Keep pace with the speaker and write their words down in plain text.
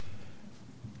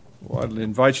Well, I'd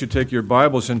invite you to take your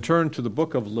Bibles and turn to the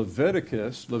book of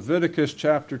Leviticus, Leviticus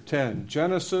chapter 10.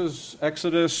 Genesis,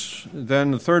 Exodus,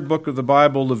 then the third book of the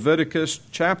Bible, Leviticus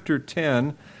chapter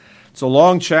 10. It's a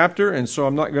long chapter, and so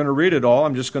I'm not going to read it all.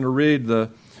 I'm just going to read the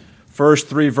first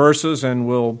three verses, and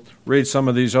we'll read some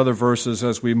of these other verses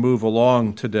as we move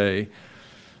along today.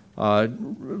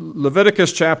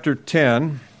 Leviticus chapter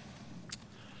 10,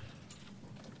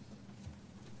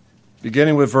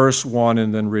 beginning with verse 1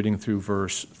 and then reading through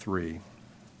verse 3.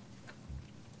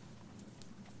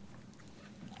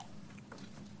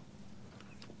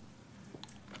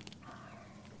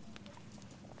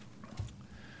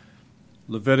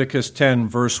 Leviticus 10,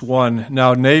 verse 1.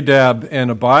 Now Nadab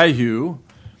and Abihu,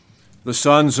 the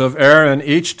sons of Aaron,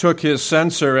 each took his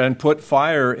censer and put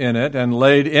fire in it and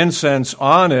laid incense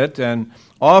on it and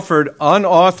offered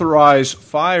unauthorized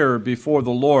fire before the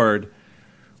Lord,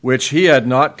 which he had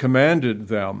not commanded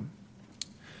them.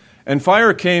 And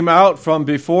fire came out from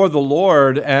before the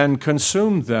Lord and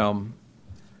consumed them,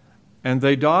 and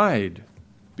they died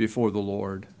before the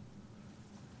Lord.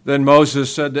 Then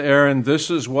Moses said to Aaron, "This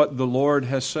is what the Lord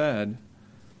has said.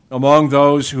 Among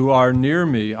those who are near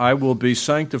me I will be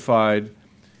sanctified,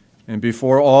 and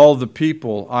before all the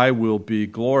people I will be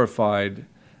glorified."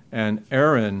 And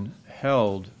Aaron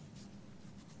held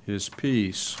his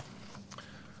peace.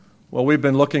 Well, we've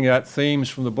been looking at themes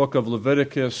from the book of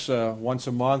Leviticus once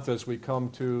a month as we come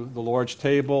to the Lord's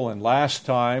table. And last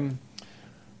time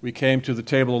we came to the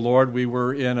table of the Lord, we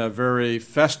were in a very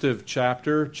festive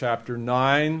chapter, chapter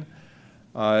 9.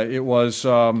 It was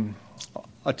a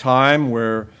time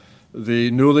where the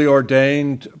newly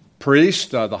ordained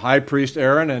priest, the high priest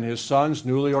Aaron and his sons,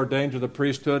 newly ordained to the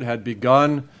priesthood, had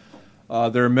begun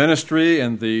their ministry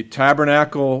in the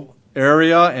tabernacle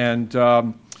area,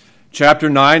 and chapter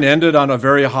 9 ended on a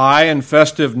very high and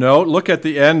festive note. Look at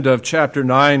the end of chapter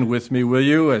 9 with me, will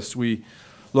you, as we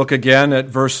look again at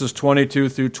verses 22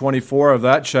 through 24 of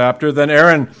that chapter. Then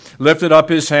Aaron lifted up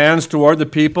his hands toward the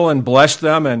people and blessed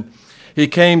them, and he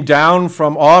came down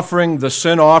from offering the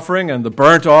sin offering and the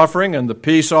burnt offering and the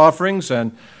peace offerings,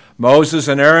 and Moses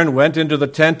and Aaron went into the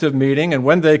tent of meeting, and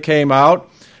when they came out,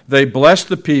 they blessed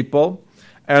the people,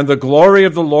 and the glory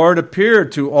of the Lord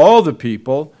appeared to all the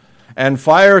people, and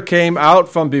fire came out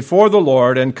from before the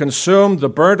Lord and consumed the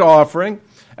burnt offering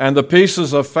and the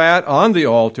pieces of fat on the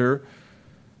altar.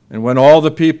 And when all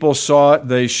the people saw it,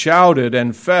 they shouted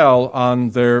and fell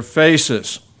on their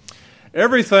faces.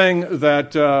 Everything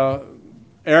that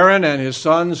Aaron and his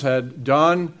sons had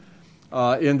done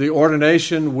in the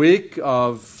ordination week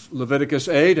of Leviticus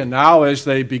 8, and now as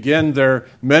they begin their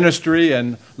ministry,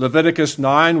 and Leviticus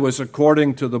 9 was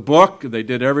according to the book. They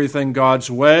did everything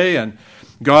God's way, and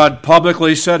God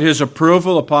publicly set his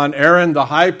approval upon Aaron the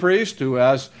high priest, who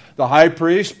as the high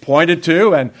priest pointed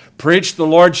to and preached the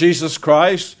Lord Jesus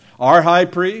Christ, our high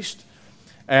priest.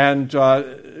 And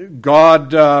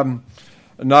God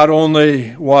not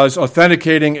only was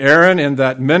authenticating Aaron in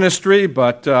that ministry,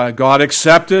 but God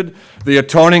accepted the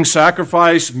atoning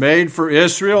sacrifice made for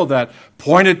Israel that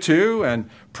pointed to and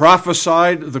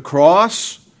prophesied the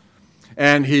cross.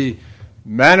 And he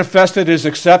manifested his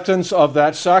acceptance of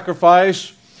that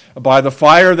sacrifice by the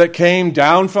fire that came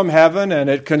down from heaven, and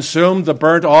it consumed the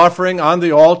burnt offering on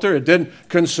the altar. It didn't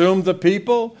consume the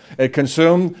people. It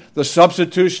consumed the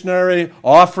substitutionary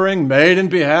offering made in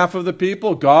behalf of the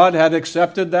people. God had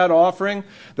accepted that offering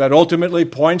that ultimately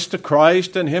points to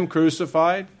Christ and him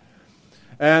crucified.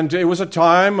 And it was a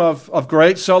time of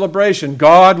great celebration.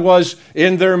 God was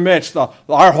in their midst,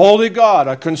 our holy God,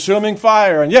 a consuming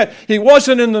fire. And yet he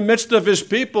wasn't in the midst of his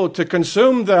people to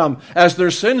consume them as their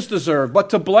sins deserved,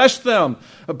 but to bless them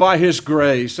by his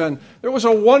grace. And there was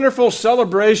a wonderful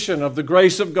celebration of the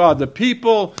grace of God. The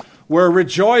people were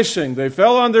rejoicing. They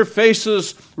fell on their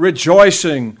faces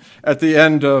rejoicing at the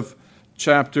end of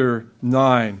chapter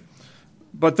 9.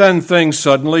 But then things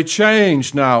suddenly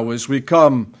changed now as we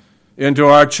come into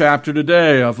our chapter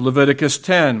today of Leviticus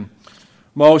 10.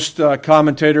 Most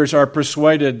commentators are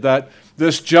persuaded that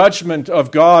this judgment of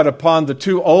God upon the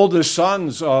two oldest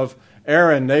sons of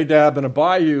Aaron, Nadab and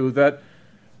Abihu, that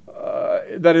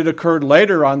it occurred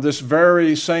later on this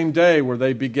very same day where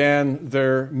they began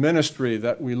their ministry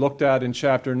that we looked at in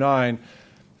chapter 9.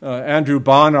 Andrew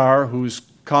Bonar, whose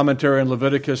commentary on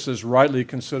Leviticus is rightly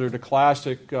considered a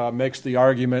classic, makes the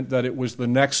argument that it was the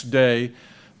next day.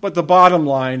 But the bottom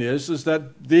line is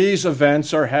that these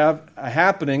events are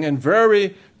happening in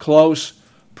very close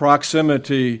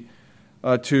proximity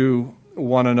to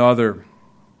one another.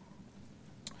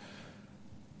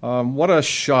 What a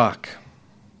shock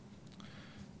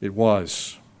it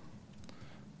was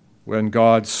when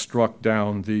God struck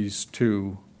down these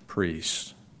two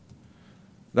priests.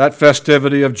 That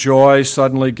festivity of joy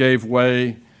suddenly gave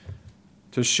way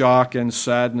to shock and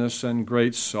sadness and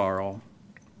great sorrow.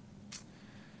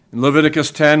 In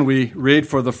Leviticus 10, we read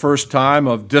for the first time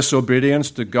of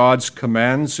disobedience to God's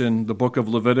commands in the book of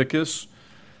Leviticus,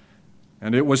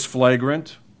 and it was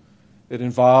flagrant. It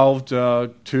involved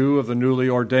two of the newly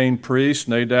ordained priests,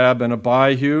 Nadab and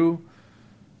Abihu,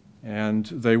 and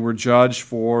they were judged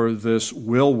for this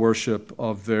will worship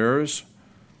of theirs.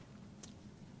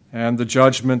 And the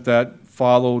judgment that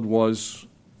followed was,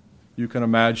 you can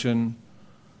imagine,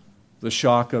 the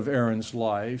shock of Aaron's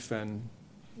life and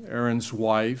Aaron's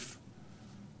wife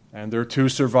and their two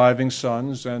surviving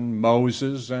sons and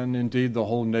Moses, and indeed the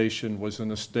whole nation was in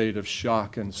a state of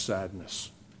shock and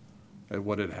sadness at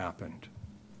what had happened.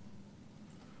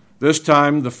 This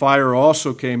time the fire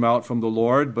also came out from the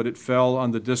Lord, but it fell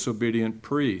on the disobedient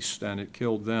priests and it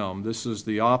killed them. This is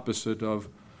the opposite of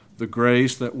the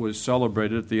grace that was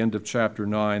celebrated at the end of chapter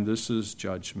 9. This is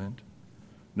judgment.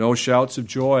 No shouts of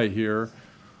joy here,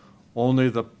 only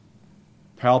the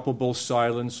palpable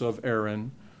silence of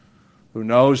Aaron, who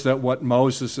knows that what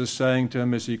Moses is saying to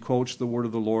him as he quotes the word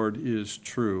of the Lord is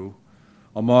true.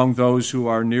 Among those who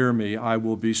are near me, I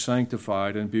will be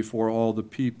sanctified, and before all the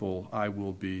people, I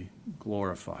will be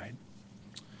glorified.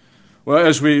 Well,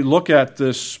 as we look at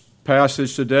this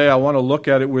passage today, I want to look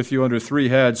at it with you under three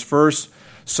heads. First,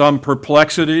 some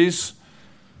perplexities.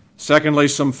 Secondly,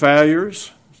 some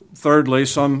failures. Thirdly,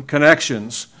 some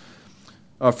connections.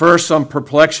 First, some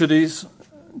perplexities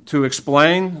to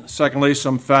explain. Secondly,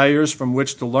 some failures from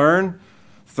which to learn.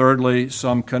 Thirdly,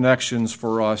 some connections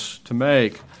for us to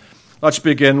make. Let's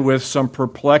begin with some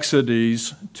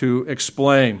perplexities to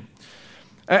explain.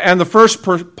 And the first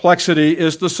perplexity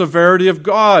is the severity of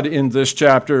God in this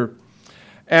chapter.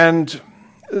 And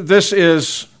this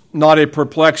is not a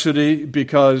perplexity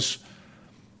because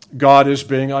God is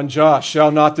being unjust.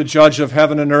 Shall not the judge of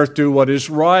heaven and earth do what is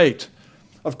right?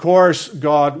 Of course,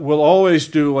 God will always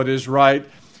do what is right.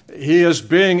 He is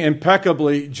being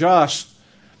impeccably just.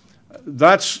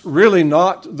 That's really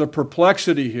not the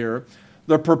perplexity here.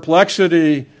 The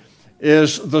perplexity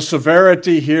is the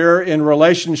severity here in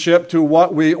relationship to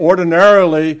what we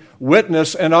ordinarily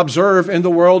witness and observe in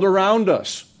the world around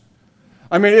us.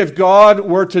 I mean, if God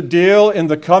were to deal in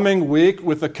the coming week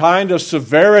with the kind of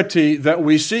severity that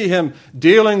we see him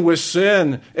dealing with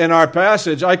sin in our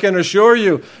passage, I can assure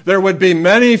you there would be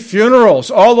many funerals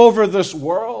all over this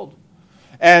world.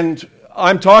 And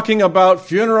I'm talking about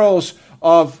funerals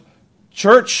of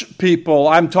church people.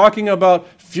 I'm talking about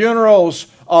funerals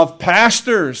of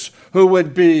pastors who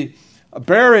would be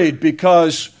buried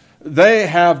because they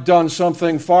have done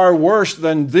something far worse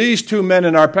than these two men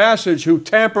in our passage who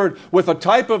tampered with a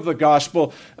type of the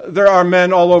gospel. There are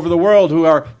men all over the world who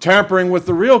are tampering with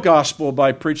the real gospel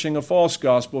by preaching a false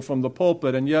gospel from the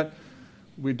pulpit, and yet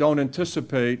we don't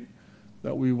anticipate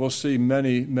that we will see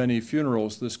many, many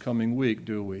funerals this coming week,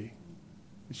 do we?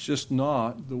 It's just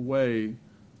not the way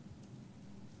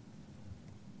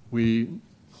we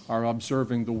are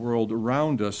observing the world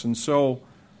around us. And so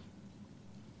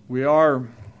we are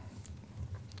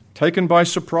taken by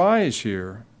surprise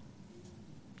here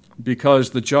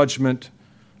because the judgment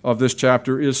of this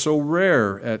chapter is so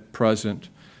rare at present.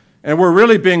 And we're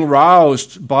really being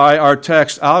roused by our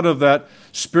text out of that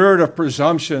spirit of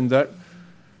presumption that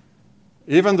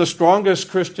even the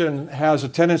strongest Christian has a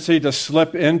tendency to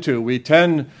slip into. We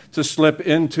tend to slip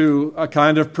into a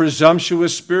kind of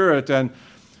presumptuous spirit, and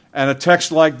a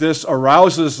text like this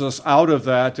arouses us out of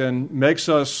that and makes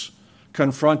us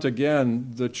confront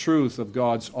again the truth of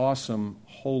God's awesome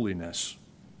holiness.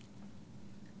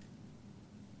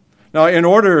 Now, in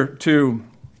order to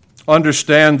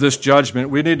understand this judgment,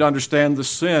 we need to understand the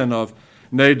sin of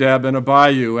Nadab and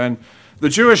Abihu. And the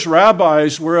Jewish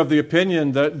rabbis were of the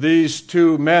opinion that these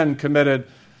two men committed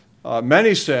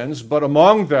many sins, but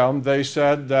among them they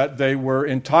said that they were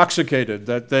intoxicated,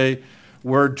 that they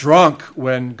were drunk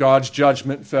when God's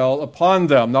judgment fell upon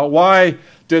them. Now, why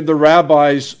did the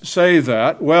rabbis say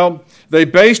that? Well, they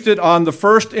based it on the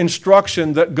first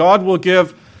instruction that God will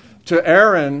give to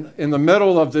Aaron in the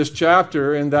middle of this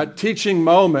chapter, in that teaching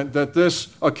moment that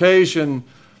this occasion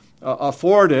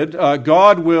afforded.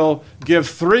 God will give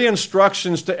three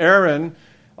instructions to Aaron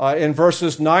in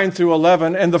verses 9 through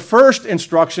 11. And the first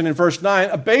instruction in verse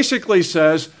 9 basically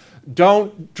says,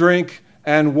 don't drink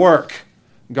and work.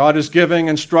 God is giving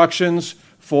instructions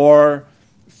for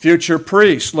future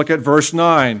priests. Look at verse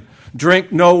 9.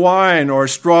 Drink no wine or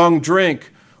strong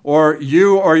drink, or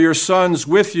you or your sons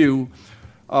with you,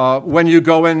 when you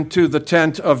go into the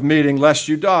tent of meeting, lest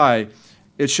you die.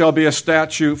 It shall be a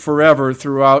statute forever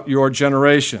throughout your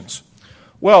generations.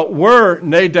 Well, were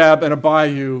Nadab and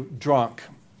Abihu drunk?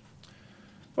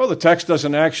 Well, the text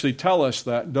doesn't actually tell us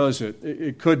that, does it?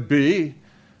 It could be.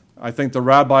 I think the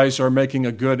rabbis are making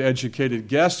a good educated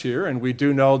guess here, and we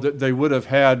do know that they would have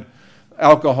had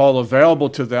alcohol available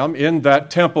to them in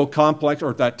that temple complex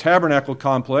or that tabernacle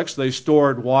complex. They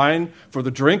stored wine for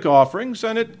the drink offerings,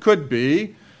 and it could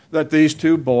be that these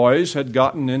two boys had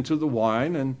gotten into the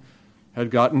wine and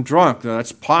had gotten drunk.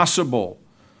 That's possible.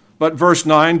 But verse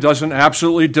 9 doesn't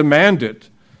absolutely demand it.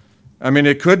 I mean,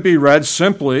 it could be read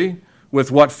simply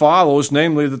with what follows,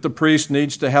 namely that the priest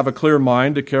needs to have a clear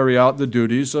mind to carry out the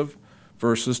duties of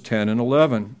verses 10 and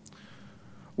 11.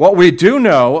 What we do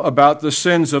know about the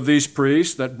sins of these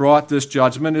priests that brought this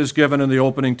judgment is given in the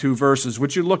opening two verses.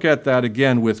 Would you look at that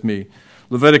again with me?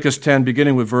 Leviticus 10,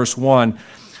 beginning with verse 1.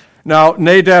 Now,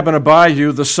 Nadab and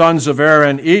Abihu, the sons of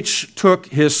Aaron, each took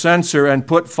his censer and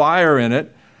put fire in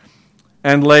it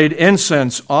and laid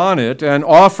incense on it and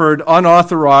offered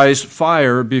unauthorized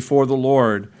fire before the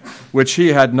Lord, which he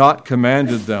had not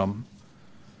commanded them.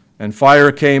 And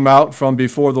fire came out from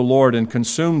before the Lord and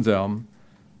consumed them,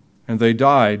 and they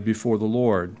died before the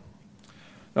Lord.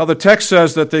 Now, the text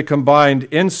says that they combined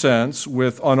incense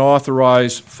with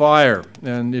unauthorized fire.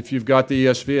 And if you've got the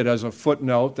ESV, it has a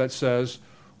footnote that says,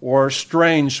 or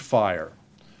strange fire.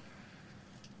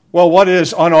 Well, what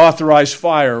is unauthorized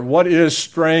fire? What is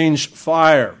strange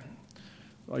fire?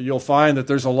 You'll find that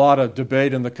there's a lot of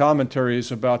debate in the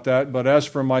commentaries about that, but as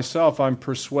for myself, I'm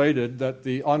persuaded that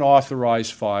the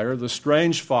unauthorized fire, the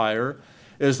strange fire,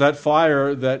 is that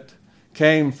fire that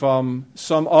came from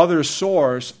some other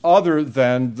source other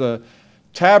than the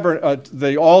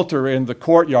altar in the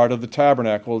courtyard of the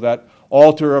tabernacle, that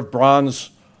altar of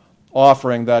bronze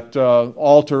offering, that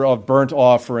altar of burnt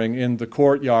offering in the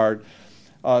courtyard.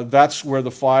 That's where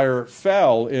the fire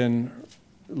fell in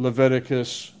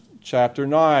Leviticus chapter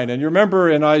 9. And you remember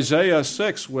in Isaiah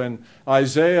 6, when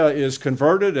Isaiah is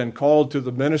converted and called to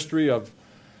the ministry of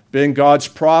being God's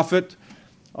prophet,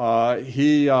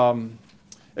 he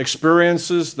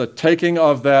experiences the taking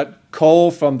of that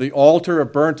coal from the altar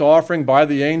of burnt offering by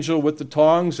the angel with the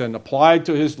tongs and applied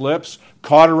to his lips,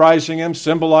 cauterizing him,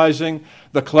 symbolizing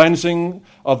the cleansing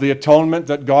of the atonement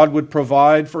that God would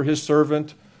provide for his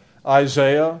servant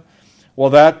Isaiah. Well,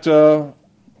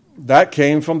 that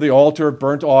came from the altar of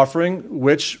burnt offering,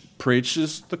 which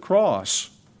preaches the cross.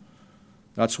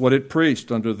 That's what it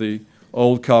preached under the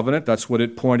Old Covenant. That's what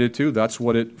it pointed to. That's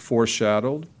what it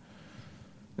foreshadowed.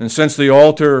 And since the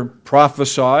altar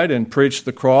prophesied and preached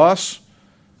the cross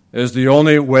as the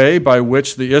only way by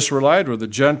which the Israelite, or the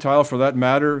Gentile for that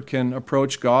matter, can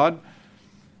approach God,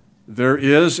 there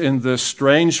is in this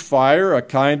strange fire a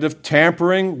kind of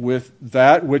tampering with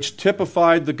that which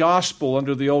typified the gospel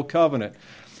under the Old Covenant.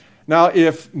 Now,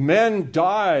 if men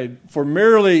died for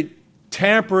merely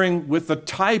tampering with the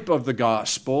type of the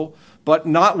gospel, but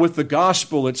not with the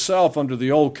gospel itself under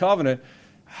the Old Covenant,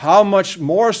 how much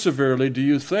more severely do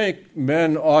you think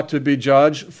men ought to be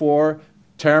judged for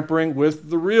tampering with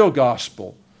the real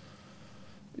gospel?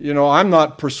 You know, I'm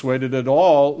not persuaded at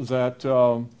all that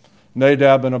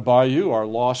Nadab and Abihu are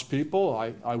lost people.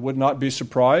 I would not be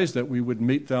surprised that we would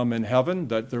meet them in heaven,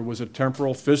 that there was a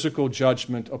temporal, physical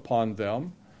judgment upon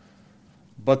them.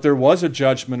 But there was a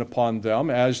judgment upon them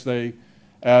as they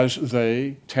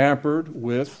tampered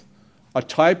with a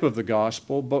type of the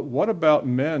gospel. But what about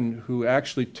men who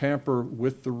actually tamper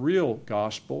with the real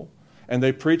gospel, and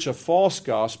they preach a false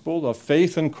gospel of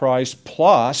faith in Christ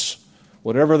plus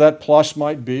whatever that plus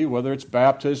might be, whether it's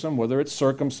baptism, whether it's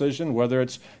circumcision, whether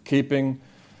it's keeping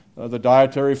the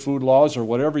dietary food laws, or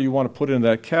whatever you want to put in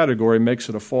that category, makes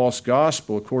it a false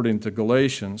gospel according to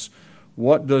Galatians.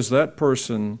 What does that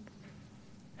person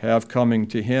have coming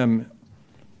to him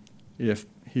if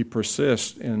he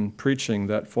persists in preaching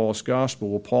that false gospel?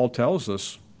 Well, Paul tells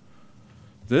us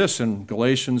this in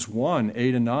Galatians 1,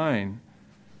 8 and 9.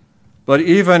 But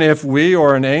even if we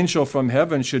or an angel from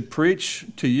heaven should preach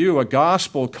to you a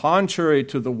gospel contrary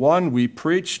to the one we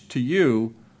preach to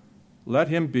you, let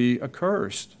him be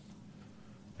accursed.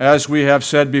 As we have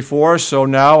said before, so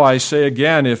now I say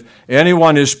again, if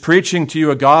anyone is preaching to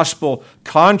you a gospel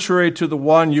contrary to the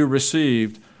one you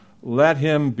received, let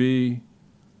him be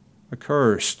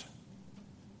accursed.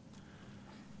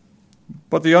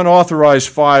 But the unauthorized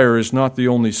fire is not the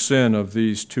only sin of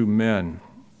these two men.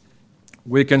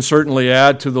 We can certainly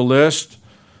add to the list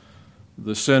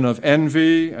the sin of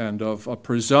envy and of a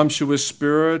presumptuous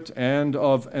spirit and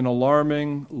of an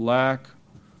alarming lack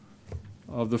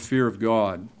of the fear of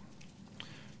God.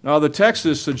 Now, the text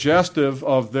is suggestive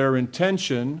of their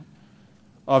intention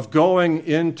of going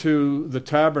into the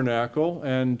tabernacle,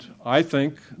 and I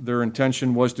think their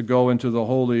intention was to go into the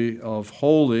Holy of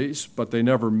Holies, but they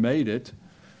never made it.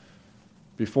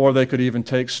 Before they could even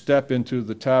take step into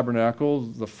the tabernacle,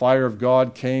 the fire of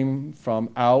God came from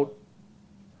out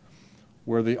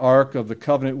where the Ark of the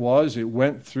Covenant was. It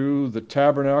went through the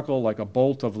tabernacle like a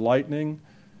bolt of lightning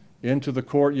into the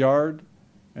courtyard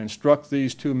and struck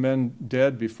these two men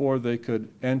dead before they could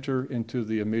enter into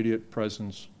the immediate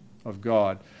presence of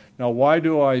God. Now, why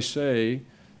do I say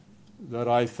that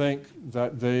I think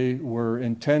that they were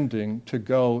intending to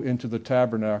go into the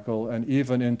tabernacle and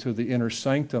even into the inner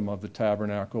sanctum of the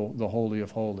tabernacle, the Holy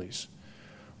of Holies?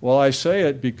 Well, I say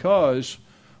it because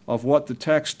of what the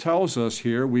text tells us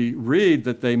here. We read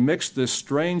that they mixed this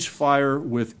strange fire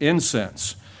with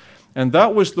incense. And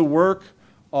that was the work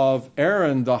of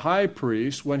Aaron, the high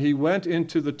priest, when he went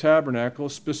into the tabernacle,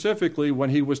 specifically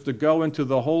when he was to go into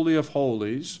the Holy of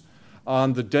Holies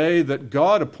on the day that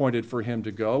God appointed for him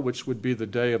to go, which would be the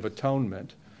Day of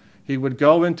Atonement. He would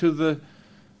go into the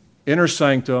inner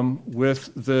sanctum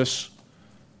with this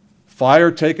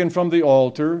fire taken from the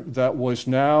altar that was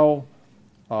now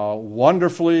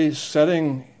wonderfully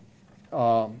setting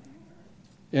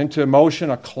into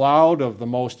motion a cloud of the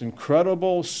most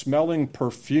incredible smelling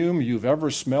perfume you've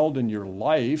ever smelled in your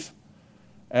life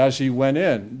as he went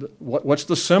in. What's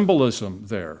the symbolism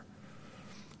there?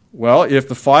 Well, if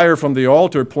the fire from the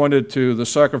altar pointed to the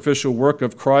sacrificial work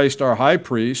of Christ, our high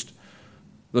priest,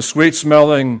 the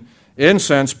sweet-smelling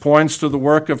incense points to the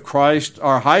work of Christ,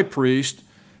 our high priest,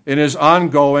 in his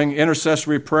ongoing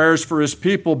intercessory prayers for his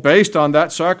people based on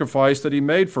that sacrifice that he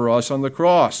made for us on the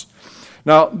cross.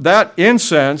 Now, that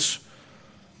incense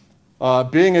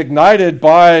being ignited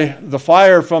by the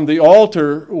fire from the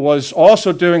altar was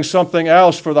also doing something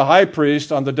else for the high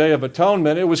priest on the Day of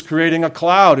Atonement. It was creating a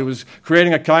cloud. It was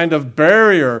creating a kind of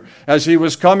barrier as he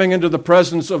was coming into the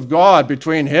presence of God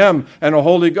between him and a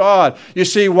holy God. You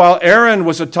see, while Aaron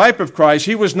was a type of Christ,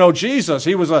 he was no Jesus.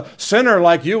 He was a sinner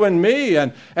like you and me,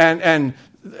 and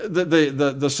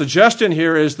the suggestion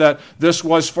here is that this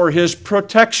was for his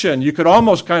protection. You could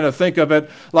almost kind of think of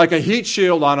it like a heat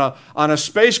shield on a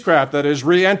spacecraft that is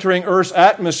re-entering Earth's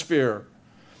atmosphere.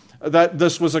 That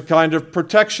this was a kind of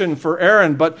protection for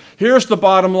Aaron. But here's the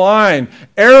bottom line.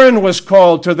 Aaron was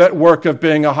called to that work of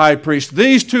being a high priest.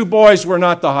 These two boys were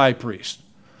not the high priest.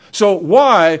 So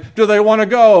why do they want to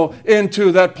go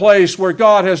into that place where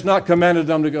God has not commanded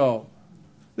them to go?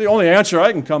 The only answer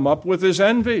I can come up with is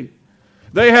envy.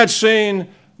 They had seen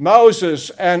Moses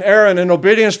and Aaron, in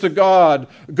obedience to God,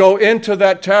 go into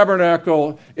that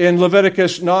tabernacle in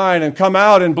Leviticus 9 and come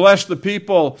out and bless the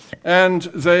people, and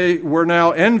they were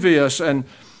now envious and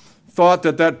thought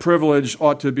that that privilege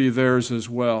ought to be theirs as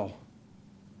well.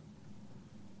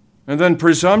 And then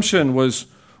presumption was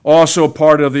also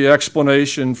part of the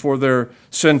explanation for their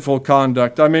sinful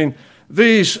conduct. I mean,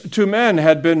 these two men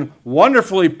had been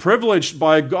wonderfully privileged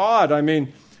by God. I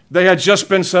mean, they had just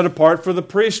been set apart for the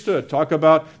priesthood. Talk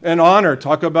about an honor.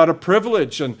 Talk about a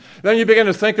privilege. And then you begin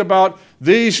to think about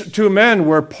these two men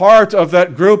were part of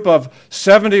that group of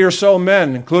 70 or so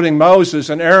men, including Moses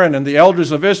and Aaron and the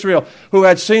elders of Israel, who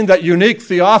had seen that unique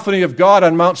theophany of God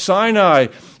on Mount Sinai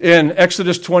in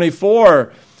Exodus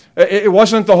 24. It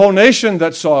wasn't the whole nation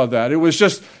that saw that. It was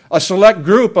just a select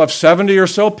group of 70 or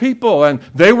so people, and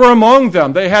they were among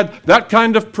them. They had that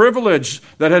kind of privilege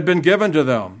that had been given to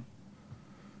them.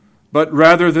 But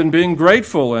rather than being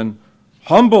grateful and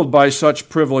humbled by such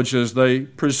privileges, they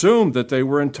presumed that they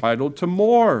were entitled to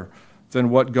more than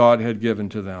what God had given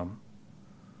to them.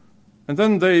 And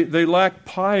then they lacked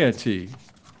piety.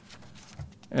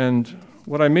 And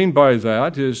what I mean by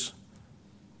that is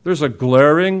there's a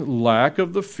glaring lack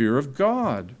of the fear of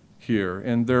God here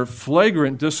in their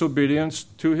flagrant disobedience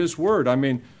to his word. I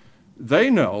mean, they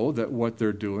know that what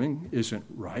they're doing isn't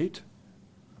right.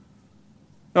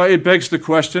 Now, it begs the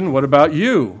question, what about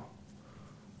you?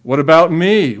 What about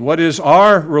me? What is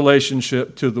our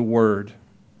relationship to the Word?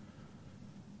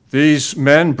 These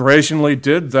men brazenly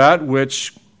did that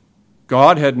which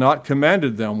God had not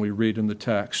commanded them, we read in the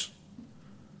text.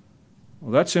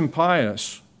 Well, that's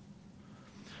impious.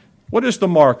 What is the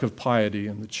mark of piety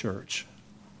in the church?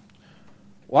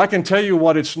 Well, I can tell you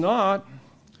what it's not.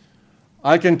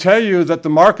 I can tell you that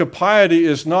the mark of piety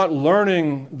is not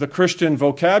learning the Christian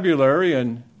vocabulary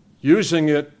and using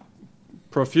it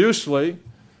profusely.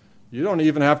 You don't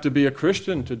even have to be a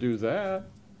Christian to do that.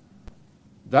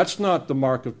 That's not the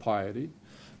mark of piety.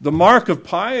 The mark of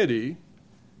piety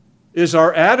is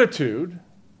our attitude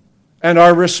and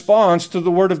our response to the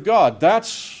Word of God.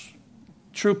 That's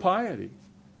true piety.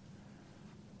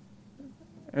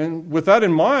 And with that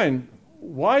in mind,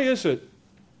 why is it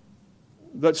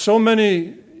that so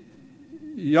many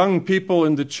young people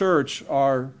in the church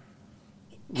are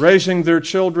raising their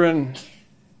children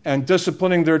and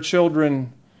disciplining their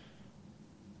children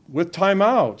with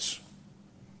timeouts.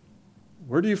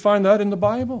 Where do you find that in the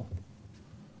Bible?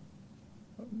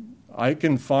 I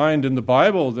can find in the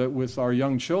Bible that with our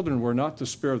young children we're not to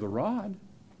spare the rod.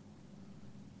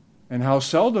 And how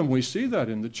seldom we see that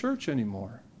in the church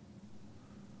anymore.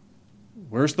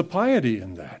 Where's the piety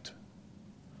in that?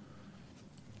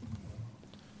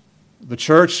 The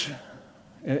church,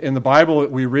 in the Bible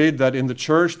we read that in the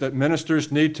church that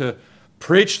ministers need to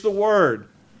preach the word.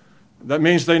 That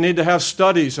means they need to have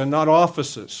studies and not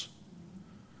offices.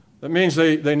 That means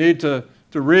they need to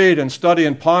read and study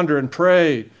and ponder and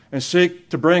pray and seek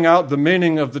to bring out the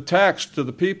meaning of the text to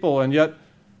the people. And yet,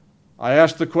 I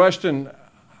ask the question,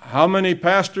 how many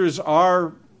pastors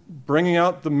are bringing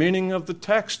out the meaning of the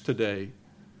text today?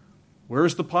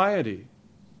 Where's the piety?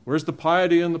 Where's the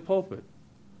piety in the pulpit?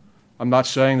 I'm not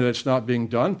saying that it's not being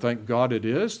done. Thank God it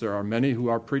is. There are many who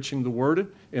are preaching the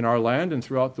word in our land and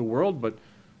throughout the world, but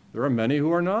there are many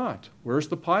who are not. Where's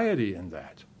the piety in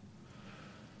that?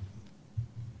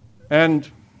 And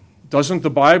doesn't the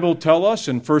Bible tell us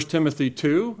in 1 Timothy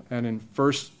 2 and in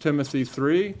 1 Timothy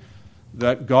 3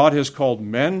 that God has called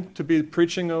men to be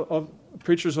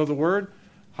preachers of the word?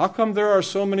 How come there are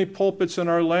so many pulpits in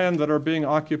our land that are being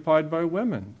occupied by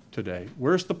women today?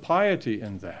 Where's the piety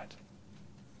in that?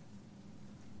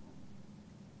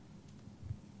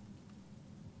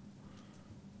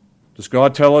 Does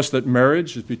God tell us that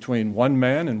marriage is between one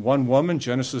man and one woman,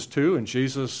 Genesis 2, and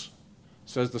Jesus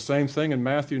says the same thing in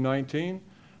Matthew 19?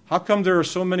 How come there are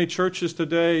so many churches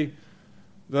today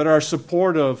that are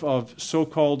supportive of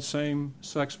so-called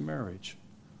same-sex marriage?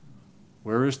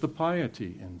 Where is the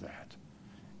piety in that?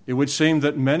 It would seem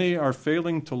that many are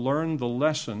failing to learn the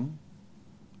lesson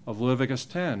of Leviticus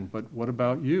 10. But what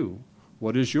about you?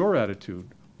 What is your attitude?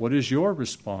 What is your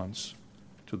response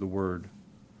to the Word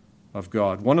of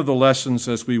God? One of the lessons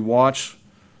as we watch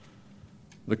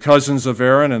the cousins of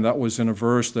Aaron, and that was in a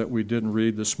verse that we didn't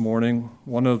read this morning,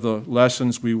 one of the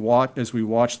lessons we watch as we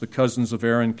watch the cousins of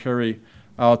Aaron carry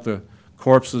out the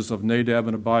corpses of Nadab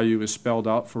and Abihu is spelled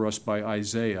out for us by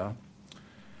Isaiah.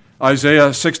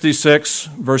 Isaiah 66,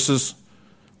 verse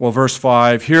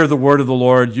 5, "Hear the word of the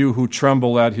Lord, you who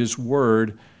tremble at his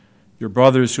word. Your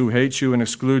brothers who hate you and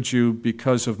exclude you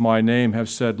because of my name have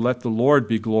said, 'Let the Lord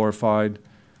be glorified,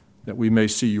 that we may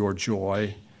see your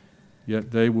joy.'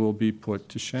 Yet they will be put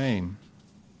to shame."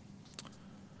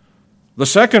 The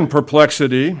second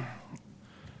perplexity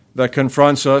that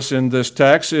confronts us in this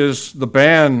text is the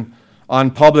ban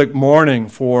on public mourning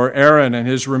for Aaron and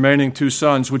his remaining two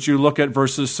sons. Would you look at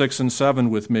verses 6 and 7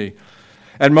 with me?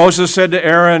 "And Moses said to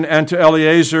Aaron and to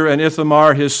Eleazar and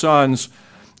Ithamar his sons,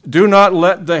 'Do not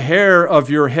let the hair of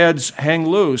your heads hang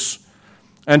loose,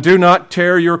 and do not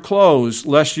tear your clothes,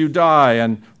 lest you die,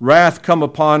 and wrath come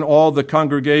upon all the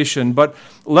congregation. But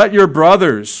let your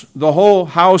brothers, the whole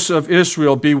house of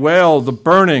Israel, bewail the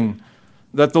burning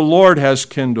that the Lord has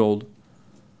kindled.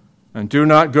 And do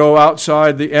not go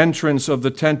outside the entrance of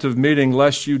the tent of meeting,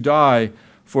 lest you die,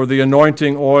 for the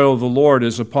anointing oil of the Lord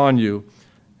is upon you.'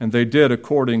 And they did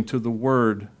according to the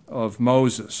word of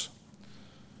Moses."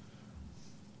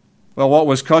 Well, what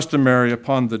was customary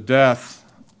upon the death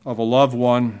of a loved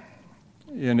one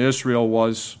in Israel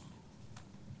was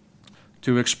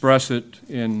to express it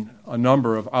in a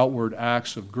number of outward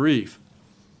acts of grief.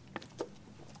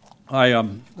 I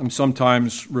am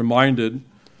sometimes reminded,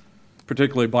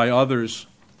 particularly by others,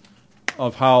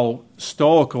 of how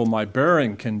stoical my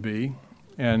bearing can be,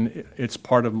 and it's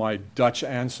part of my Dutch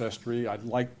ancestry. I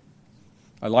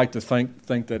like to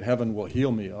think that heaven will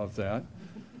heal me of that.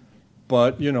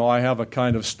 But, I have a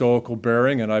kind of stoical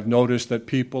bearing, and I've noticed that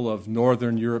people of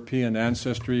Northern European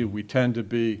ancestry, we tend to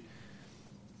be,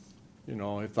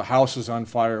 if the house is on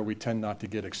fire, we tend not to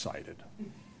get excited.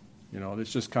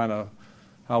 It's just kind of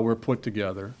how we're put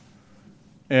together.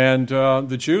 And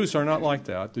the Jews are not like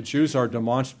that. The Jews are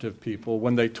demonstrative people.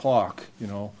 When they talk,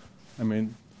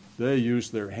 they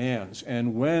use their hands.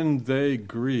 And when they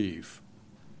grieve,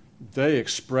 they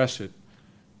express it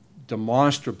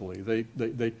demonstrably.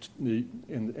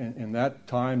 In that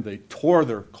time, they tore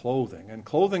their clothing. And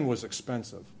clothing was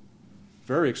expensive,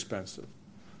 very expensive.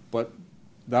 But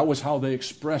that was how they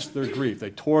expressed their grief.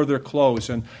 They tore their clothes,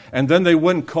 and then they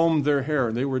wouldn't comb their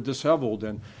hair. They were disheveled,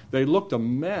 and they looked a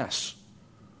mess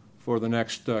for the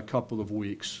next couple of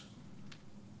weeks.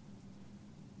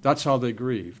 That's how they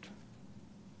grieved.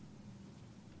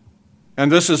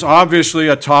 And this is obviously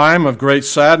a time of great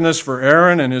sadness for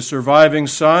Aaron and his surviving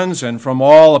sons, and from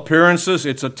all appearances,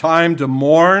 it's a time to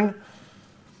mourn.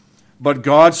 But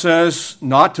God says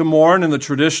not to mourn in the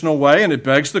traditional way, and it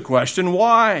begs the question,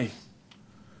 why?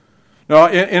 Now,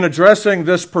 in addressing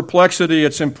this perplexity,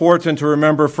 it's important to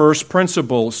remember first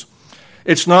principles.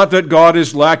 It's not that God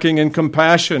is lacking in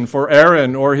compassion for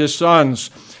Aaron or his sons.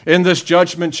 In this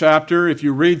judgment chapter, if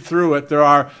you read through it, there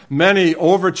are many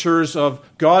overtures of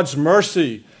God's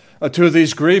mercy to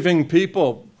these grieving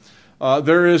people.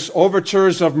 There is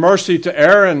overtures of mercy to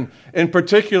Aaron in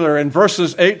particular in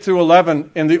verses 8 through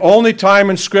 11. In the only time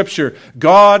in Scripture,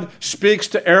 God speaks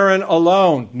to Aaron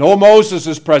alone. No Moses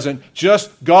is present,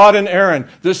 just God and Aaron.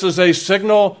 This is a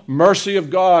signal mercy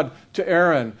of God to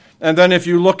Aaron. And then if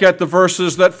you look at the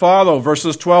verses that follow,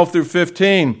 verses 12 through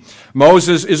 15,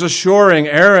 Moses is assuring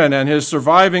Aaron and his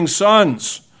surviving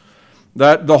sons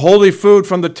that the holy food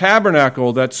from the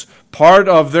tabernacle that's part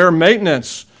of their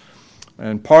maintenance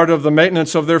and part of the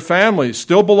maintenance of their families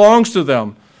still belongs to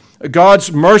them.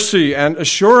 God's mercy and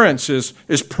assurance is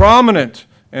prominent,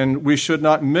 and we should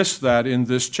not miss that in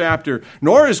this chapter.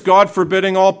 Nor is God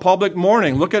forbidding all public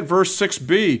mourning. Look at verse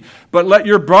 6b. But let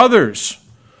your brothers,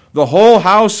 the whole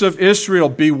house of Israel,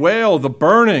 bewail the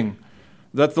burning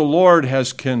that the Lord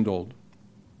has kindled.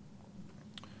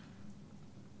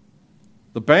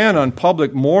 The ban on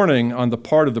public mourning on the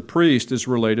part of the priest is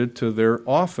related to their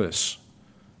office.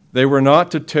 They were not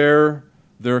to tear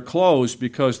their clothes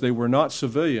because they were not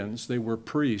civilians. They were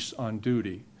priests on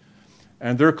duty.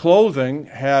 And their clothing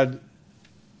had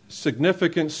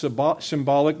significant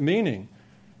symbolic meaning.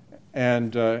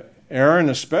 And Aaron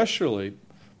especially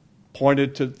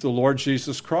pointed to the Lord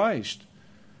Jesus Christ.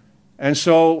 And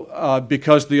so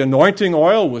because the anointing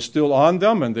oil was still on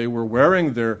them and they were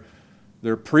wearing their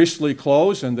priestly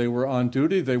clothes and they were on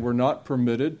duty, they were not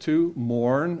permitted to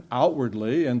mourn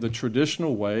outwardly in the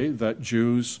traditional way that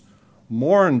Jews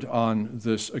mourned on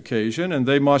this occasion. And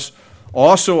they must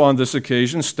also on this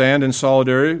occasion stand in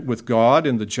solidarity with God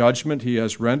in the judgment he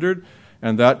has rendered,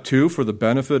 and that too for the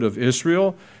benefit of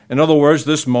Israel. In other words,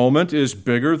 this moment is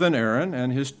bigger than Aaron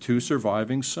and his two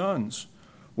surviving sons.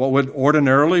 What would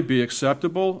ordinarily be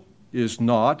acceptable is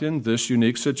not in this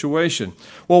unique situation.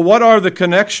 Well, what are the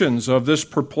connections of this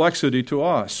perplexity to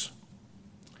us?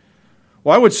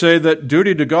 Well, I would say that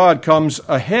duty to God comes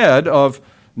ahead of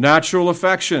natural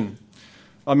affection.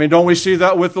 I mean, don't we see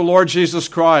that with the Lord Jesus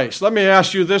Christ? Let me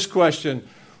ask you this question.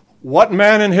 What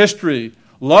man in history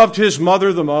loved his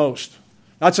mother the most?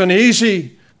 That's an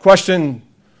easy question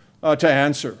to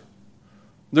answer.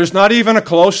 There's not even a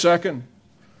close second.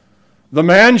 The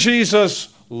man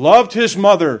Jesus loved his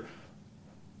mother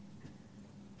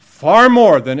far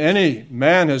more than any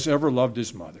man has ever loved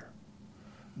his mother.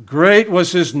 Great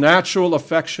was his natural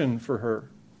affection for her.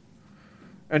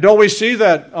 And don't we see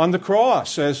that on the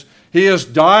cross as he is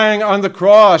dying on the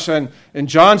cross? And in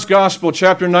John's Gospel,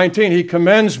 chapter 19, he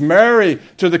commends Mary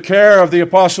to the care of the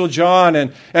Apostle John,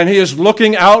 and he is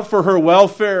looking out for her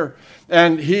welfare,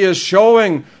 and he is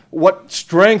showing what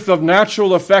strength of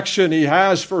natural affection he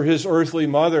has for his earthly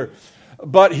mother.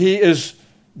 But he is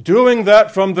doing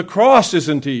that from the cross,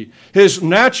 isn't he? His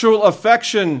natural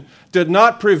affection did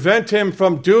not prevent him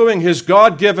from doing his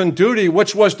God-given duty,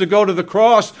 which was to go to the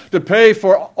cross to pay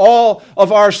for all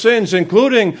of our sins,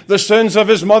 including the sins of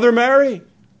his mother Mary.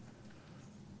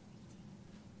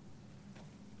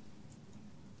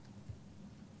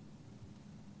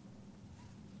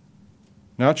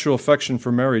 Natural affection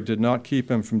for Mary did not keep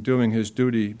him from doing his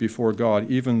duty before God,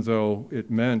 even though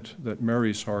it meant that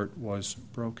Mary's heart was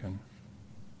broken.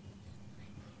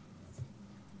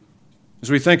 As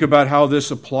we think about how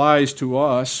this applies to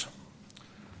us,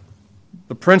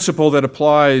 the principle that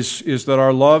applies is that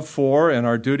our love for and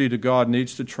our duty to God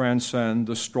needs to transcend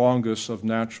the strongest of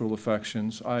natural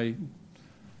affections. I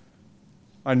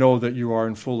know that you are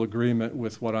in full agreement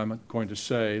with what I'm going to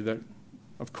say, that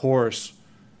of course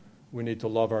we need to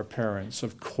love our parents.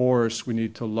 Of course we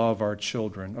need to love our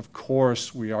children. Of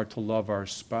course we are to love our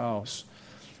spouse.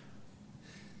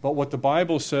 But what the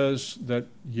Bible says that,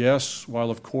 yes,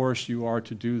 while of course you are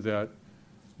to do that,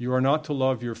 you are not to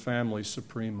love your family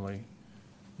supremely.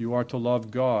 You are to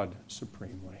love God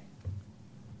supremely.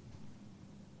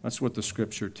 That's what the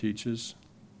Scripture teaches.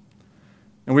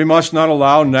 And we must not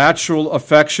allow natural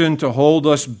affection to hold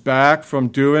us back from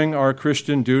doing our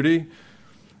Christian duty.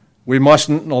 We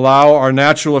mustn't allow our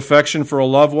natural affection for a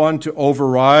loved one to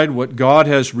override what God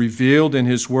has revealed in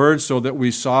His Word so that we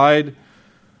side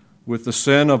with the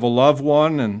sin of a loved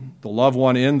one and the loved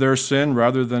one in their sin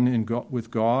rather than with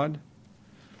God.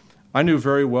 I knew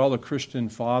very well a Christian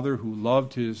father who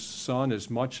loved his son as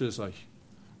much as an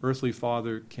earthly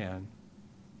father can.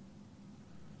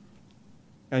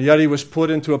 And yet he was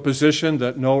put into a position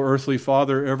that no earthly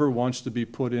father ever wants to be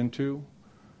put into.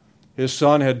 His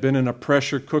son had been in a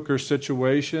pressure cooker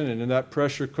situation, and in that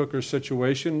pressure cooker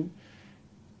situation,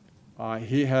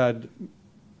 he had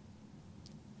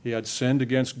sinned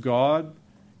against God,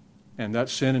 and that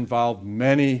sin involved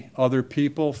many other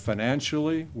people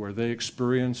financially, where they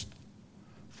experienced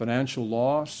financial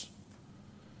loss.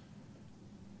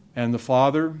 And the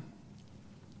father,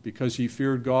 because he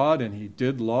feared God and he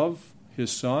did love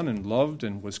his son and loved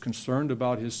and was concerned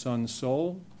about his son's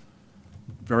soul,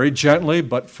 very gently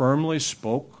but firmly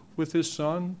spoke with his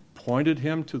son, pointed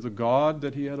him to the God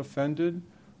that he had offended,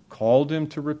 called him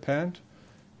to repent.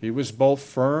 He was both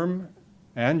firm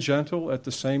and gentle at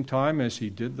the same time as he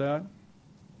did that.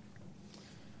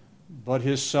 But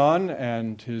his son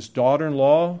and his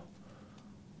daughter-in-law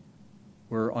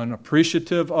were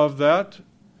unappreciative of that.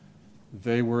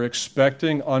 They were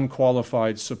expecting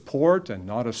unqualified support and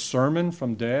not a sermon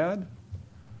from Dad.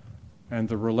 And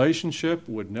the relationship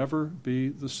would never be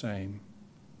the same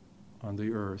on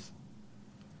the earth.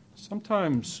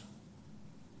 Sometimes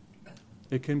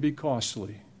it can be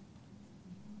costly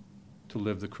to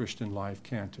live the Christian life,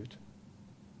 can't it?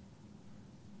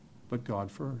 But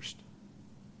God first.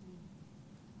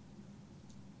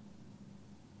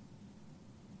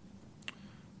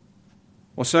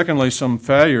 Well, secondly, some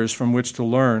failures from which to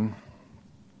learn.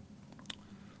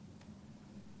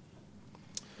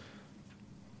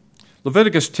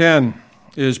 Leviticus 10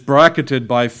 is bracketed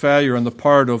by failure on the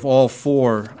part of all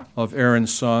four of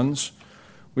Aaron's sons.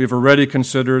 We've already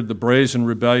considered the brazen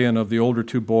rebellion of the older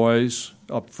two boys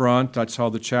up front. That's how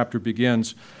the chapter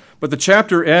begins. But the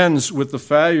chapter ends with the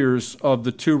failures of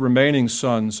the two remaining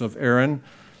sons of Aaron.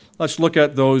 Let's look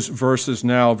at those verses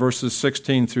now, verses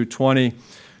 16 through 20,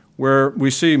 where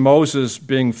we see Moses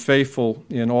being faithful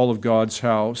in all of God's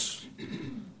house.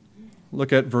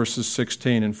 Look at verses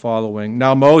 16 and following.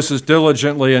 Now Moses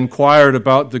diligently inquired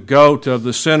about the goat of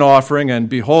the sin offering, and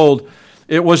behold,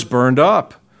 it was burned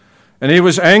up. And he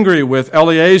was angry with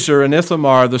Eleazar and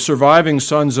Ithamar, the surviving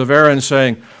sons of Aaron,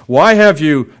 saying, Why have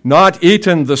you not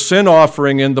eaten the sin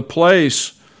offering in the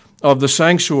place of the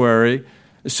sanctuary,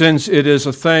 since it is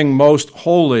a thing most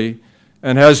holy,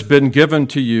 and has been given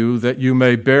to you, that you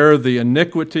may bear the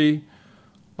iniquity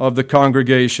of the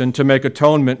congregation to make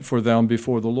atonement for them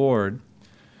before the Lord?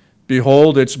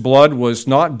 Behold, its blood was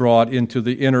not brought into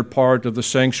the inner part of the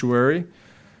sanctuary.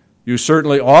 You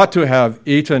certainly ought to have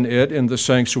eaten it in the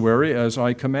sanctuary, as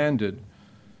I commanded.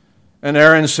 And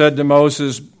Aaron said to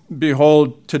Moses,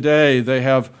 Behold, today they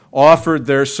have offered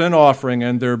their sin offering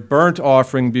and their burnt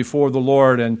offering before the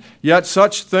Lord, and yet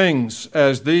such things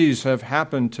as these have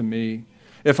happened to me.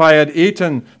 If I had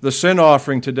eaten the sin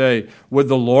offering today, would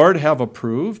the Lord have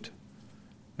approved?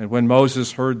 And when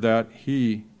Moses heard that,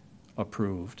 he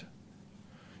approved.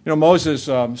 You know, Moses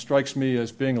strikes me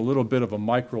as being a little bit of a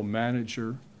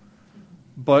micromanager,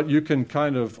 but you can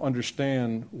kind of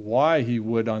understand why he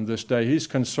would on this day. He's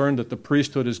concerned that the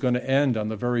priesthood is going to end on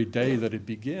the very day that it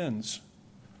begins.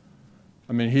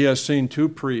 I mean, he has seen two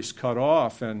priests cut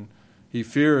off, and he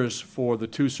fears for the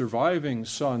two surviving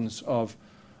sons of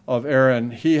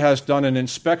Aaron. He has done an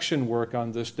inspection work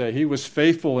on this day. He was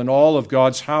faithful in all of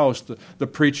God's house, the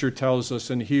preacher tells us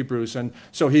in Hebrews. And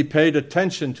so he paid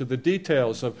attention to the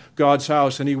details of God's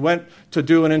house, and he went to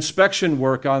do an inspection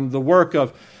work on the work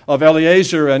of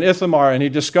Eleazar and Ithamar, and he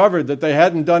discovered that they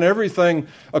hadn't done everything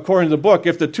according to the book.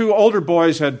 If the two older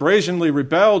boys had brazenly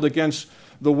rebelled against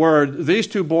the word, these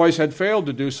two boys had failed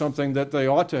to do something that they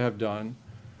ought to have done.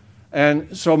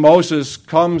 And so Moses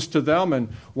comes to them and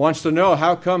wants to know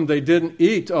how come they didn't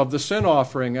eat of the sin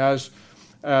offering as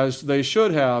they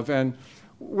should have. And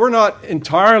we're not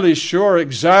entirely sure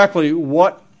exactly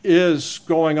what is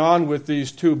going on with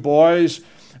these two boys.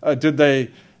 Did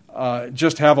they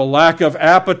just have a lack of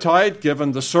appetite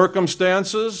given the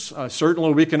circumstances?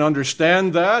 Certainly we can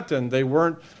understand that, and they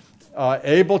weren't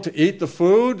able to eat the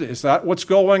food? Is that what's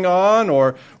going on?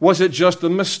 Or was it just a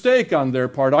mistake on their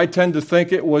part? I tend to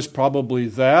think it was probably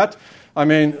that. I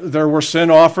mean, there were sin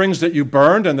offerings that you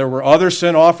burned, and there were other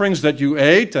sin offerings that you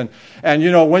ate. And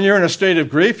you know, when you're in a state of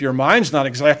grief, your mind's not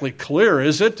exactly clear,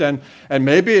 is it? And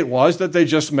maybe it was that they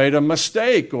just made a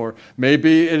mistake, or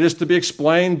maybe it is to be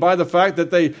explained by the fact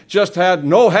that they just had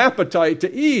no appetite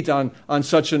to eat on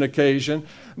such an occasion.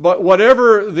 But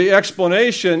whatever the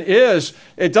explanation is,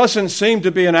 it doesn't seem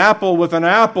to be an apple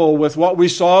with what we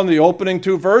saw in the opening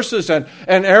two verses. And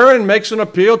Aaron makes an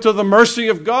appeal to the mercy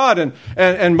of God,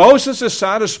 and Moses is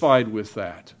satisfied with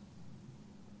that.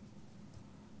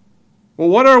 Well,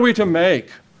 what are we to make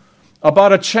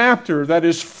about a chapter that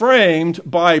is framed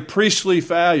by priestly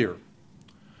failure?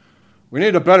 We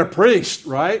need a better priest,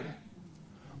 right?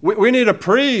 We need a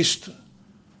priest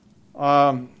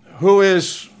who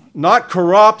is not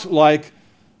corrupt like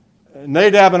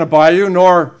Nadab and Abihu,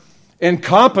 nor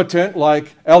incompetent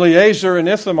like Eleazar and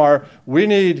Ithamar. We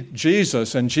need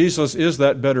Jesus, and Jesus is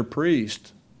that better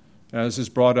priest, as is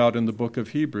brought out in the book of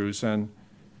Hebrews. And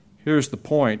here's the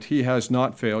point. He has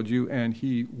not failed you, and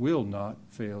he will not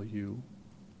fail you.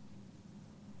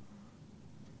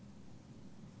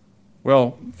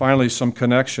 Well, finally, some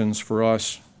connections for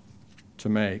us to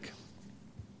make.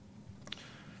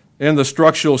 In the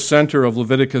structural center of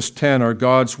Leviticus 10 are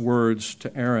God's words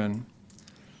to Aaron.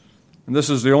 And this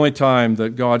is the only time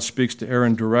that God speaks to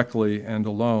Aaron directly and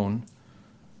alone.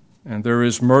 And there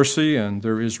is mercy and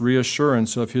there is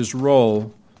reassurance of his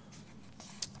role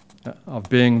of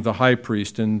being the high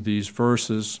priest in these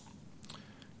verses.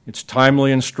 It's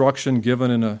timely instruction given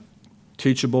in a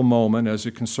teachable moment as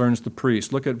it concerns the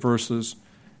priest. Look at verses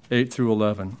 8 through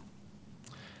 11.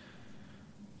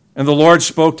 And the Lord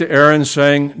spoke to Aaron,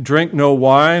 saying, Drink no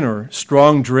wine or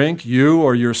strong drink, you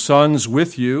or your sons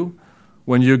with you,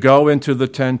 when you go into the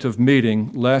tent of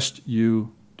meeting, lest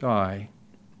you die.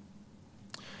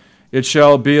 It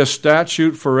shall be a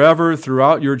statute forever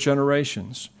throughout your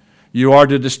generations. You are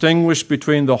to distinguish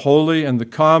between the holy and the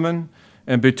common,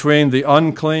 and between the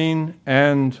unclean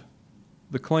and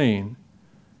the clean.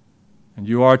 And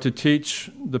you are to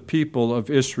teach the people of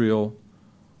Israel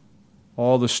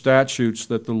all the statutes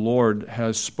that the Lord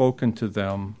has spoken to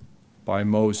them by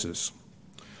Moses.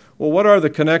 Well, what are the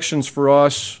connections for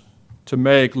us to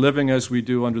make living as we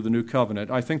do under the new covenant?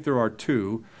 I think there are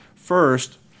two.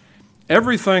 First,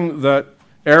 everything that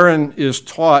Aaron is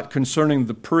taught concerning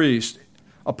the priest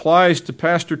applies to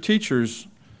pastor teachers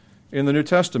in the New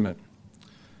Testament.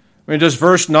 I mean, does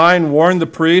verse 9 warn the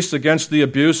priest against the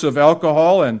abuse of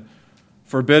alcohol and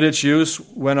forbid its use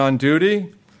when on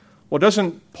duty? Well,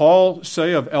 doesn't Paul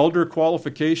say of elder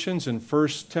qualifications in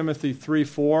 1 Timothy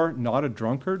 3:4, not a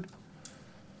drunkard,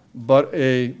 but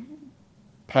a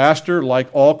pastor, like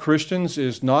all Christians,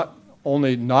 is not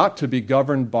only not to be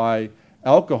governed by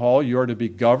alcohol, you are to be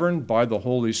governed by the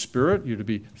Holy Spirit. You're to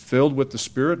be filled with the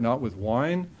Spirit, not with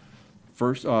wine.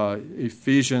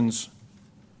 Ephesians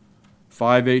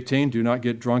 5:18, do not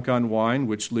get drunk on wine,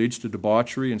 which leads to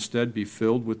debauchery. Instead, be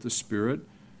filled with the Spirit.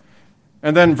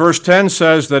 And then verse 10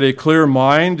 says that a clear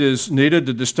mind is needed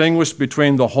to distinguish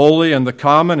between the holy and the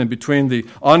common and between the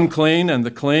unclean and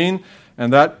the clean.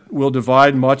 And that will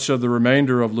divide much of the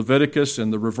remainder of Leviticus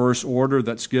in the reverse order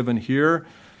that's given here.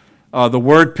 The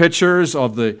word pictures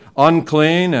of the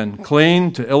unclean and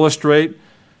clean to illustrate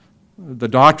the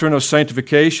doctrine of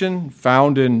sanctification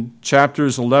found in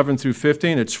chapters 11 through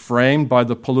 15. It's framed by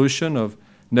the pollution of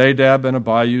Nadab and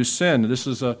Abihu's sin. This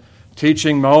is a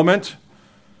teaching moment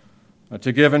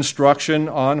to give instruction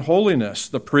on holiness.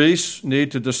 The priests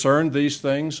need to discern these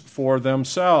things for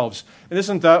themselves. And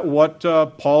isn't that what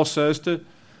Paul says to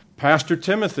Pastor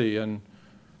Timothy in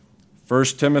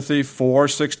 1 Timothy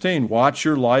 4:16? Watch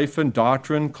your life and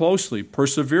doctrine closely.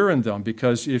 Persevere in them,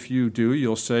 because if you do,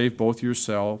 you'll save both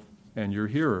yourself and your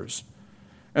hearers.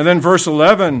 And then verse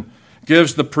 11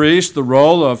 gives the priest the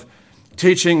role of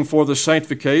teaching for the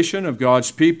sanctification of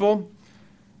God's people.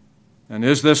 And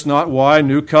is this not why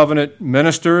New Covenant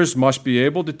ministers must be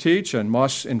able to teach and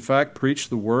must, in fact, preach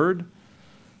the Word?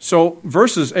 So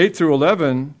verses 8 through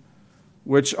 11,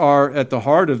 which are at the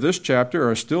heart of this chapter,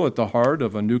 are still at the heart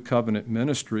of a New Covenant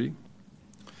ministry.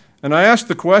 And I ask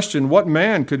the question, what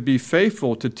man could be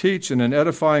faithful to teach in an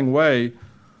edifying way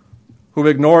who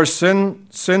ignores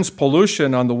sin's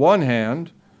pollution on the one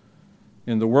hand,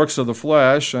 in the works of the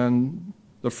flesh, and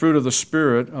the fruit of the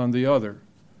Spirit on the other?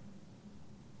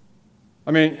 I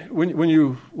mean, when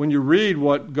you read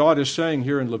what God is saying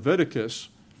here in Leviticus,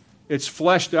 it's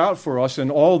fleshed out for us in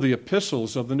all the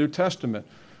epistles of the New Testament.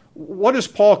 What is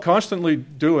Paul constantly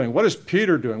doing? What is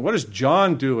Peter doing? What is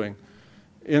John doing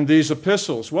in these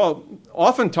epistles? Well,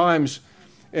 oftentimes,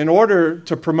 in order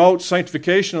to promote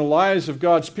sanctification in the lives of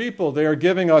God's people, they are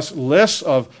giving us lists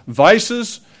of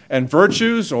vices and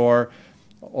virtues or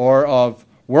of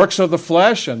works of the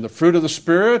flesh and the fruit of the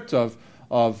Spirit, of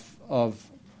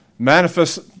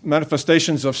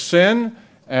manifestations of sin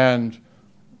and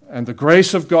the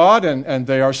grace of God, and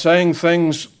they are saying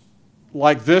things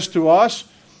like this to us,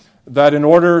 that in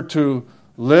order to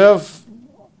live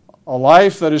a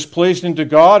life that is pleasing to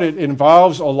God, it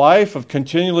involves a life of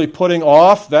continually putting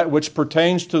off that which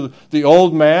pertains to the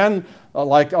old man,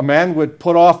 like a man would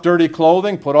put off dirty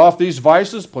clothing, put off these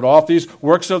vices, put off these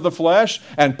works of the flesh,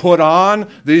 and put on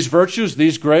these virtues,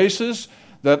 these graces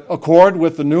that accord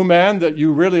with the new man that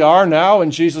you really are now in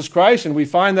Jesus Christ. And we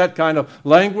find that kind of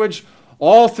language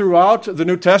all throughout the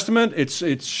New Testament.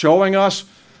 It's showing us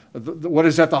what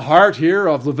is at the heart here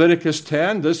of Leviticus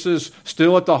 10. This is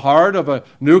still at the heart of a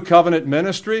new covenant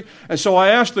ministry. And so I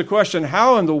asked the question,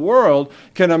 how in the world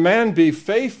can a man be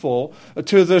faithful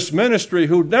to this ministry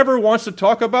who never wants to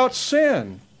talk about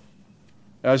sin?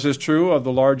 As is true of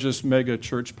the largest mega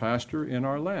church pastor in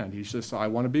our land. He says, I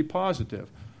want to be positive.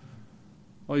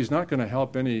 Well, he's not going to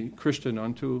help any Christian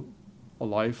unto a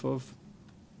life of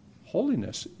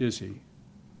holiness, is he?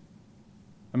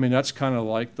 I mean, that's kind of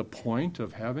like the point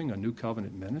of having a new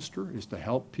covenant minister, is to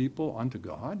help people unto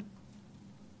God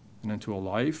and into a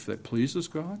life that pleases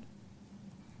God.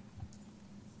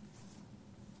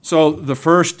 So the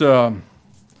first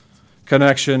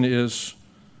connection is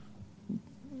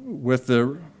with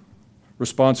the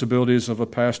responsibilities of a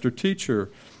pastor-teacher.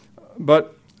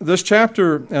 But this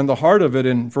chapter and the heart of it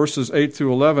in verses 8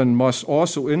 through 11 must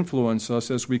also influence us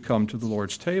as we come to the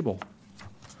Lord's table.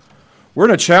 We're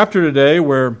in a chapter today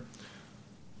where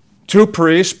two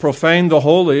priests profaned the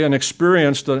holy and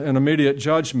experienced an immediate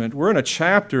judgment. We're in a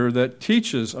chapter that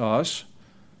teaches us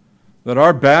that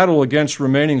our battle against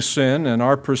remaining sin and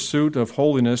our pursuit of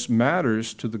holiness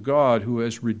matters to the God who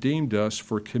has redeemed us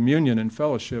for communion and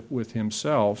fellowship with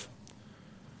himself.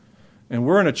 And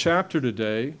we're in a chapter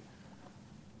today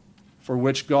for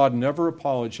which God never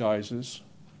apologizes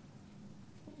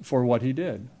for what he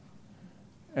did.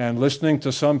 And listening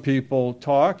to some people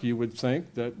talk, you would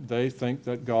think that they think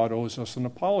that God owes us an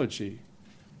apology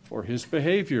for his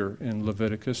behavior in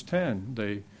Leviticus 10.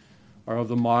 They are of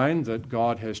the mind that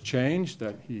God has changed,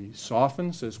 that he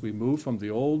softens as we move from the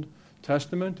Old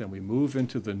Testament and we move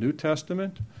into the New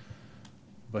Testament.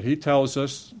 But he tells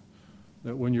us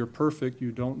that when you're perfect,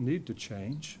 you don't need to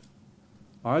change.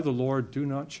 I, the Lord, do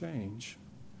not change.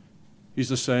 He's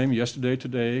the same yesterday,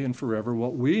 today, and forever.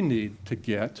 What we need to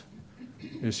get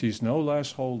is he's no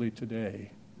less holy today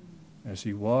as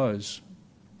he was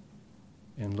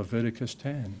in Leviticus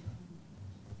 10.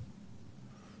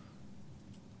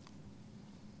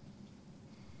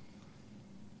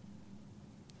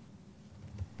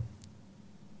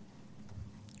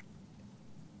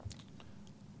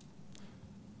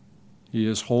 He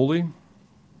is holy.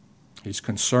 He's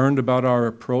concerned about our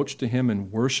approach to him in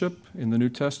worship in the New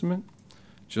Testament,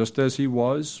 just as he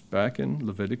was back in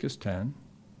Leviticus 10.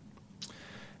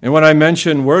 And when I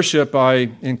mention worship,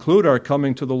 I include our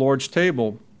coming to the Lord's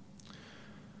table.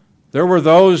 There were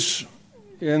those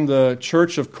in the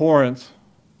church of Corinth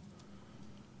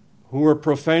who were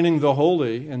profaning the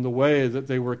holy in the way that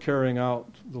they were carrying out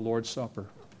the Lord's Supper.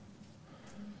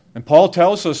 And Paul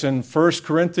tells us in 1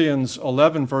 Corinthians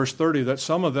 11, verse 30, that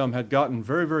some of them had gotten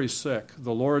very, very sick.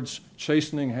 The Lord's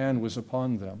chastening hand was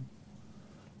upon them.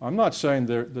 I'm not saying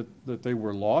that they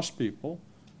were lost people.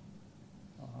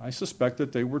 I suspect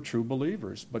that they were true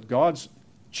believers. But God's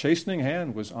chastening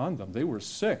hand was on them. They were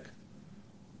sick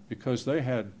because they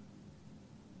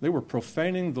were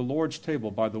profaning the Lord's table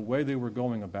by the way they were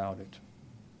going about it.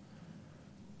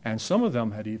 And some of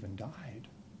them had even died.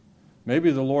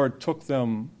 Maybe the Lord took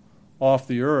them off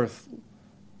the earth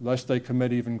lest they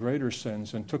commit even greater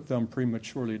sins and took them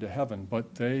prematurely to heaven,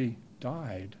 but they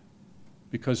died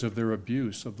because of their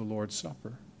abuse of the Lord's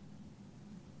Supper.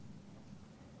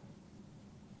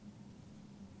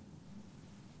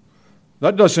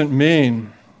 That doesn't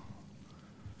mean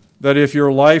that if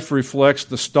your life reflects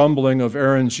the stumbling of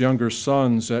Aaron's younger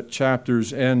sons at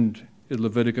chapter's end in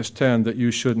Leviticus 10, that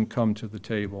you shouldn't come to the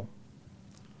table.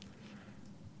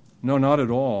 No, not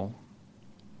at all.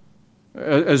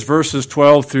 As verses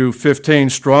 12 through 15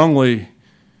 strongly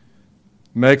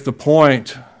make the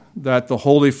point that the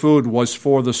holy food was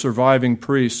for the surviving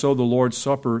priests, so the Lord's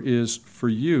Supper is for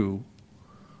you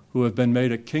who have been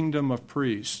made a kingdom of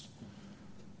priests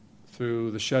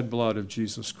through the shed blood of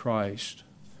Jesus Christ.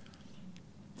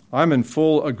 I'm in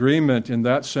full agreement in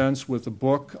that sense with the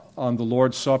book on the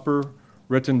Lord's Supper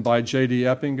written by J.D.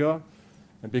 Eppinger.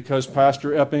 And because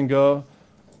Pastor Eppinger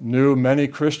knew many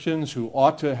Christians who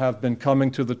ought to have been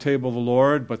coming to the table of the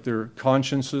Lord, but their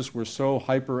consciences were so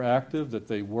hyperactive that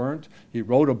they weren't, he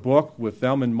wrote a book with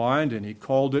them in mind, and he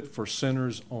called it For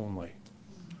Sinners Only.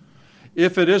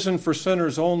 If it isn't for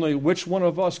sinners only, which one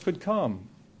of us could come?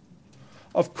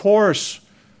 Of course,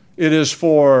 it is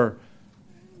for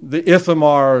the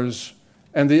Ithamars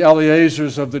and the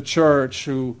Eleazars of the church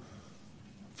who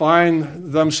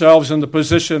find themselves in the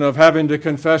position of having to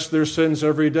confess their sins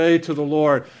every day to the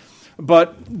Lord.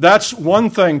 But that's one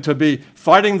thing, to be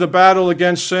fighting the battle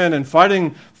against sin and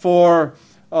fighting for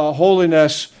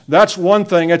holiness. That's one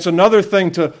thing. It's another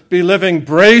thing to be living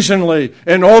brazenly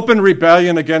in open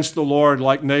rebellion against the Lord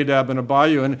like Nadab and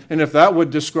Abihu. And if that would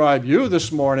describe you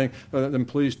this morning, then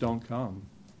please don't come.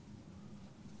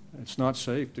 It's not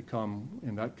safe to come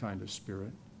in that kind of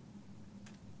spirit.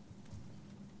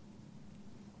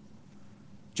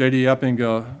 J.D. Epping,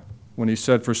 when he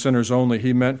said for sinners only,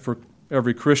 he meant for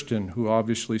every Christian who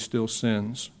obviously still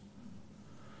sins.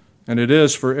 And it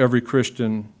is for every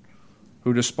Christian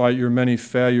who, despite your many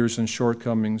failures and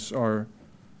shortcomings, are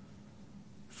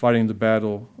fighting the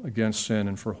battle against sin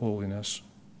and for holiness.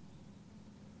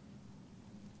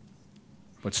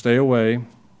 But stay away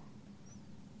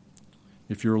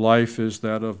if your life is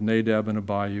that of Nadab and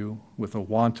Abihu, with a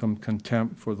wanton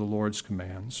contempt for the Lord's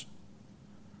commands.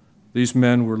 These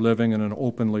men were living in an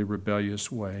openly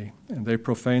rebellious way, and they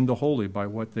profaned the holy by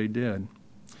what they did.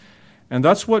 And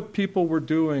that's what people were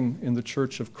doing in the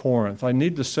church of Corinth. I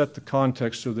need to set the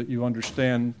context so that you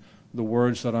understand the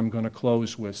words that I'm going to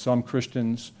close with. Some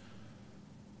Christians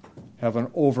have an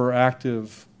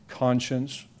overactive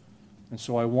conscience, and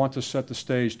so I want to set the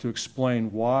stage to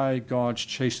explain why God's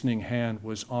chastening hand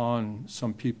was on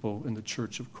some people in the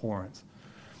church of Corinth.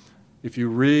 If you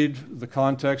read the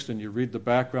context and you read the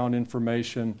background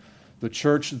information, the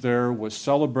church there was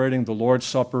celebrating the Lord's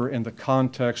Supper in the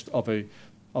context of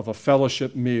a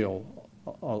fellowship meal,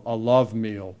 a love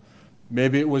meal.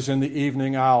 Maybe it was in the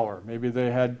evening hour. Maybe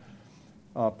they had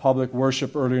public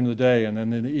worship earlier in the day, and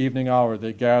then in the evening hour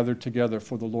they gathered together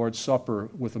for the Lord's Supper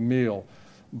with a meal.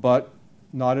 But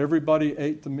not everybody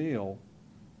ate the meal.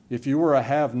 If you were a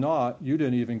have-not, you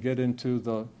didn't even get into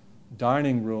the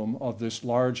dining room of this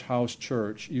large house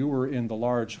church. You were in the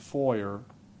large foyer,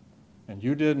 and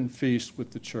you didn't feast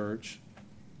with the church,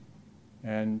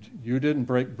 and you didn't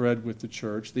break bread with the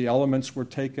church. The elements were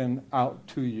taken out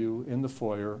to you in the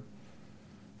foyer,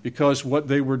 because what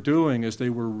they were doing is they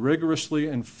were rigorously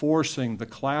enforcing the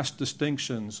class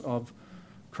distinctions of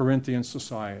Corinthian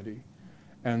society.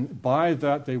 And by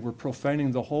that they were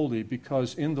profaning the holy,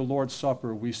 because in the Lord's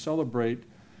Supper we celebrate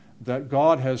that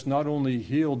God has not only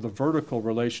healed the vertical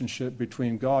relationship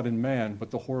between God and man,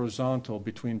 but the horizontal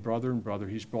between brother and brother.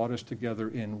 He's brought us together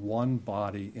in one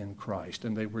body in Christ.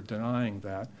 And they were denying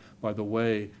that by the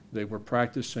way they were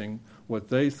practicing what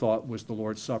they thought was the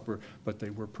Lord's Supper, but they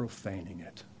were profaning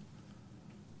it.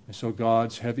 And so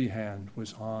God's heavy hand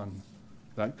was on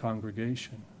that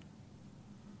congregation.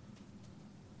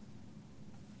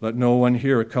 Let no one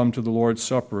here come to the Lord's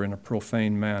Supper in a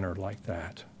profane manner like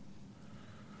that.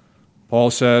 Paul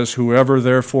says, "Whoever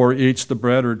therefore eats the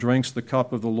bread or drinks the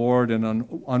cup of the Lord in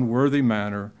an unworthy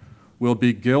manner will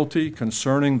be guilty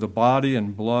concerning the body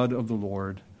and blood of the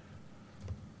Lord.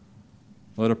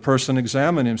 Let a person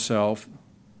examine himself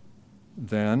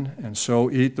then, and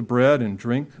so eat the bread and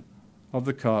drink of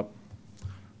the cup.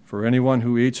 For anyone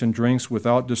who eats and drinks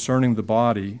without discerning the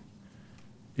body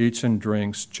eats and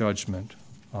drinks judgment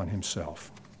on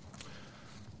himself."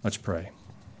 Let's pray.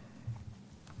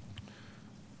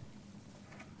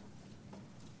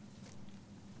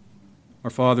 Our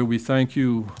Father, we thank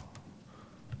you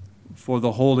for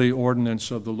the holy ordinance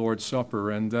of the Lord's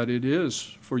Supper, and that it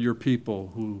is for your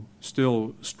people who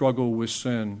still struggle with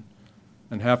sin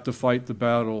and have to fight the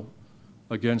battle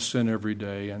against sin every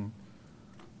day. And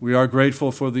we are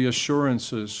grateful for the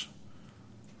assurances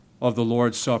of the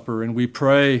Lord's Supper, and we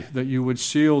pray that you would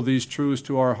seal these truths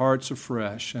to our hearts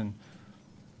afresh, and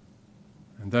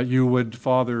that you would,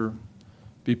 Father,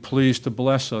 be pleased to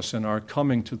bless us in our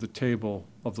coming to the table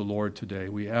of the Lord today.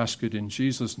 We ask it in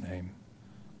Jesus' name.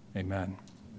 Amen.